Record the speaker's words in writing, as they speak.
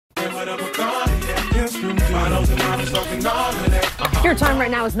Your time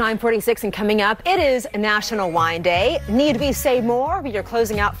right now is 9:46, and coming up, it is National Wine Day. Need we say more? But you're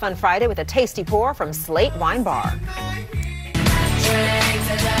closing out Fun Friday with a tasty pour from Slate Wine Bar.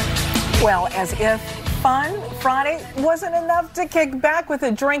 Well, as if Fun Friday wasn't enough to kick back with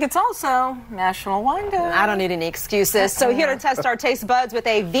a drink, it's also National Wine Day. I don't need any excuses. So here to test our taste buds with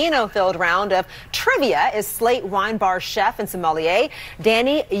a vino-filled round of trivia is Slate Wine Bar chef and sommelier,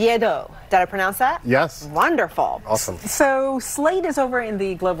 Danny Lledo. Did I pronounce that? Yes. Wonderful. Awesome. So Slate is over in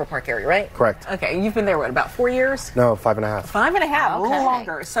the Glover Park area, right? Correct. Okay, you've been there, what, about 4 years? No, 5.5. 5.5, a little Okay.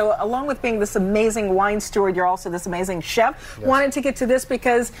 longer. So along with being this amazing wine steward, you're also this amazing chef. Yes. Wanted to get to this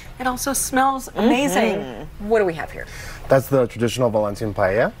because it also smells amazing. What do we have here? That's the traditional Valencian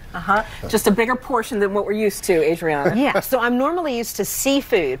paella. Just a bigger portion than what we're used to, Adriana. Yeah, so I'm normally used to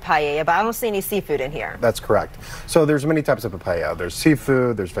seafood paella, but I don't see any seafood in here. That's correct. So there's many types of paella. There's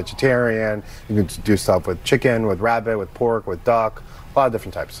seafood, there's vegetarian. You can do stuff with chicken, with rabbit, with pork, with duck. A lot of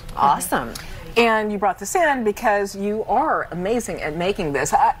different types. Awesome. And you brought this in because you are amazing at making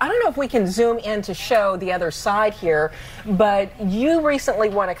this. I don't know if we can zoom in to show the other side here, but you recently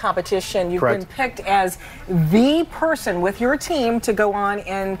won a competition. You've Correct. been picked as the person with your team to go on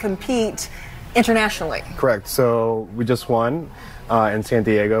and compete internationally. Correct. So we just won in San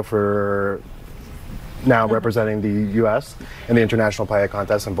Diego for now representing the U.S. in the International Paella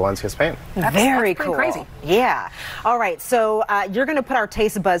Contest in Valencia, Spain. Very that's cool. crazy. Yeah. All right. So you're going to put our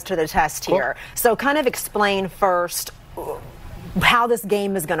taste buds to the test here. So kind of explain first how this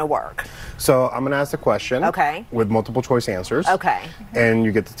game is going to work. So I'm going to ask a question with multiple choice answers. Okay. And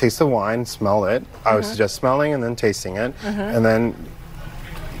you get to taste the wine, smell it. I would suggest smelling and then tasting it. And then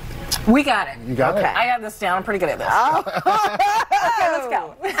we got it. You got it. I have this down. I'm pretty good at this. Okay, let's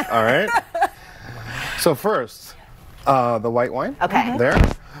go. All right. So first, the white wine. Okay. There.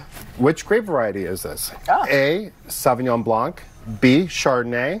 Which grape variety is this? Oh. A, Sauvignon Blanc. B,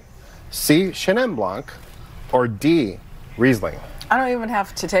 Chardonnay. C, Chenin Blanc. Or D, Riesling. I don't even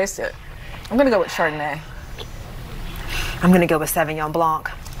have to taste it. I'm going to go with Chardonnay. I'm going to go with Sauvignon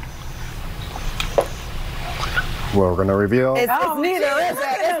Blanc. We're going to reveal. It's neither, is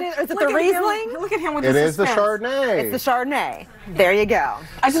it? Is it the Riesling? Look at him with It the is the suspense. Chardonnay. It's the Chardonnay. There you go.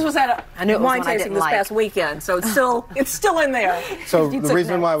 I just was at I knew a it was wine one I tasting didn't this like. past weekend, so it's still in there. So You the took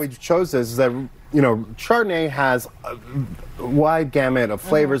reason notes. why we chose this is that, you know, Chardonnay has a wide gamut of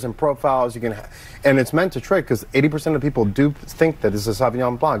flavors and profiles. You can, and it's meant to trick because 80% of people do think that it's a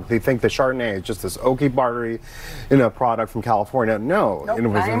Sauvignon Blanc. They think that Chardonnay is just this oaky, buttery, product from California. No, Nope, it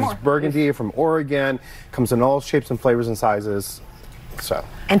not anymore. was Burgundy from Oregon. Comes in all shapes and flavors and sizes. So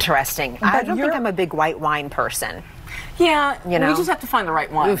Interesting. I But don't think you're- I'm a big white wine person. Yeah, You know? you just have to find the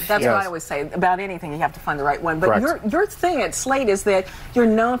right one. That's what Yes. I always say about anything. You have to find the right one. But Correct. your thing at Slate is that you're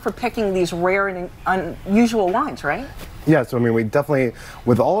known for picking these rare and unusual wines, right? yeah, so I mean, we definitely,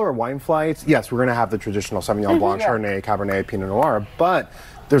 with all our wine flights, yes, we're going to have the traditional Sauvignon Blanc, Yeah. Chardonnay, Cabernet, Pinot Noir, but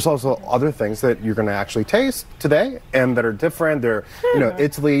there's also other things that you're going to actually taste today and that are different. They're,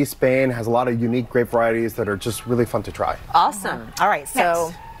 Italy, Spain has a lot of unique grape varieties that are just really fun to try. Awesome. All right.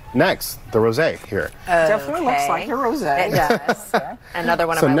 So Next, the rosé here. Definitely looks like your rosé. it does. Another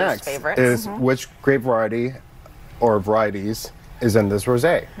one of So my next least favorites. is which grape variety or varieties is in this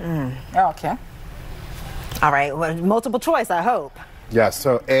rosé? Okay. All right. Well, multiple choice, I hope. Yes,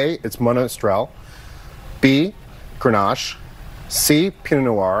 so A, it's Monastrell. B, Grenache. C, Pinot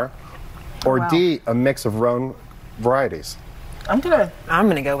Noir. Or Wow. D, a mix of Rhone varieties. I'm gonna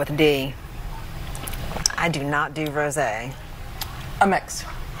go with D. I do not do rosé. a mix.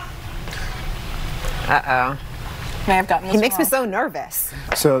 Uh-oh. May have gotten this He makes me wrong. so nervous.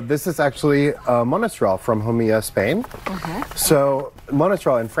 So this is actually Monastrell from Jumilla, Spain. So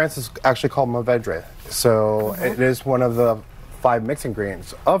Monastrell in France is actually called Mourvedre. So it is one of the 5 mixed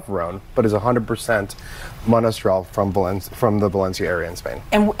ingredients of Rhone, but is 100% Monastrell from the Valencia area in Spain.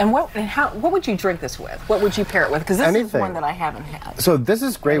 And what would you drink this with? What would you pair it with? Because this is Anything. one that I haven't had. So this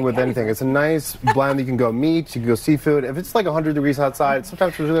is great with anything. It's a nice blend. You can go meat, you can go seafood. If it's like 100 degrees outside,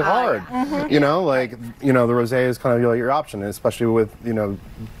 sometimes it's really hard. The rosé is kind of your option, especially with,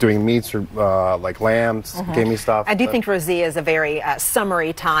 doing meats or like lambs, gamey stuff. I do think rosé is a very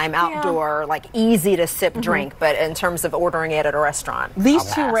summery time, outdoor, like easy to sip drink, but in terms of ordering it at a restaurant. These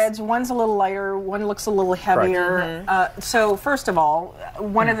I'll two pass. reds, one's a little lighter, one looks a little heavier. So first of all,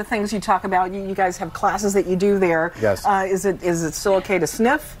 one of the things you talk about, you guys have classes that you do there. Yes. Is it still okay to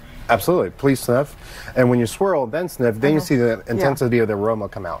sniff? Absolutely. Please sniff. And when you swirl, then sniff, then you see the intensity of the aroma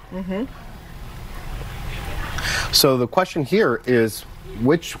come out. So the question here is,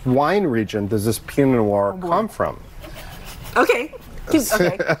 which wine region does this Pinot Noir come from? Okay.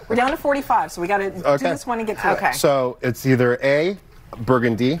 Okay, we're down to 45, so we got to do this one and get through it. So it's either A,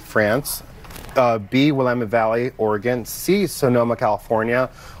 Burgundy, France, B, Willamette Valley, Oregon, C, Sonoma, California,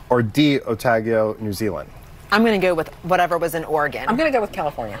 or D, Otago, New Zealand. I'm going to go with whatever was in Oregon. I'm going to go with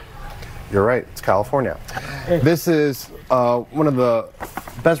California. You're right, it's California. This is one of the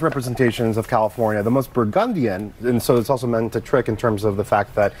best representations of California, the most Burgundian, and so it's also meant to trick in terms of the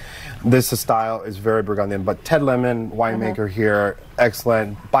fact that this style is very Burgundian. But Ted Lemon, winemaker here,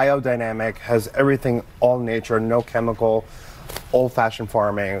 excellent, biodynamic, has everything all nature, no chemical, old-fashioned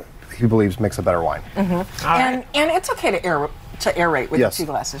farming. He believes makes a better wine. And it's okay to aerate with the 2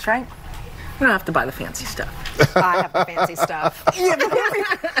 glasses, right? You don't have to buy the fancy stuff. I have the fancy stuff.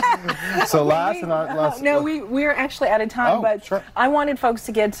 So last and not last. No, we're actually out of time, but sure. I wanted folks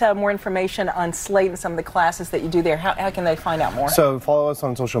to get more information on Slate and some of the classes that you do there. How can they find out more? So follow us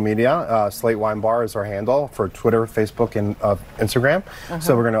on social media. Slate Wine Bar is our handle for Twitter, Facebook, and Instagram.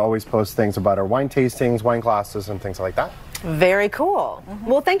 So we're going to always post things about our wine tastings, wine classes, and things like that. Very cool.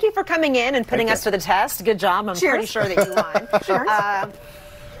 Well, thank you for coming in and putting us to the test. Good job. I'm pretty sure that you won. Cheers.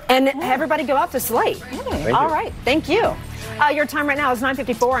 And everybody go out to Slate. Thank All you. right. Thank you. Your time right now is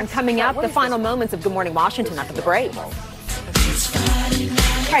 9:54, and coming up, the final moments of Good Morning Washington after the break. All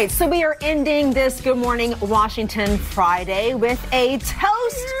right, so we are ending this Good Morning Washington Friday with a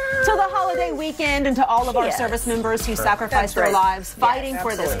toast to the holiday weekend and to all of our service members who sacrificed their lives fighting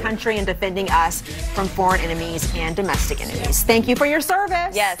for this country and defending us from foreign enemies and domestic enemies. Thank you for your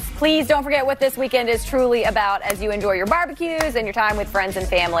service. Yes, please don't forget what this weekend is truly about as you enjoy your barbecues and your time with friends and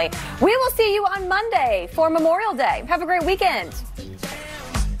family. We will see you on Monday for Memorial Day. Have a great weekend.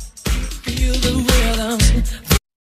 Feel the rhythm.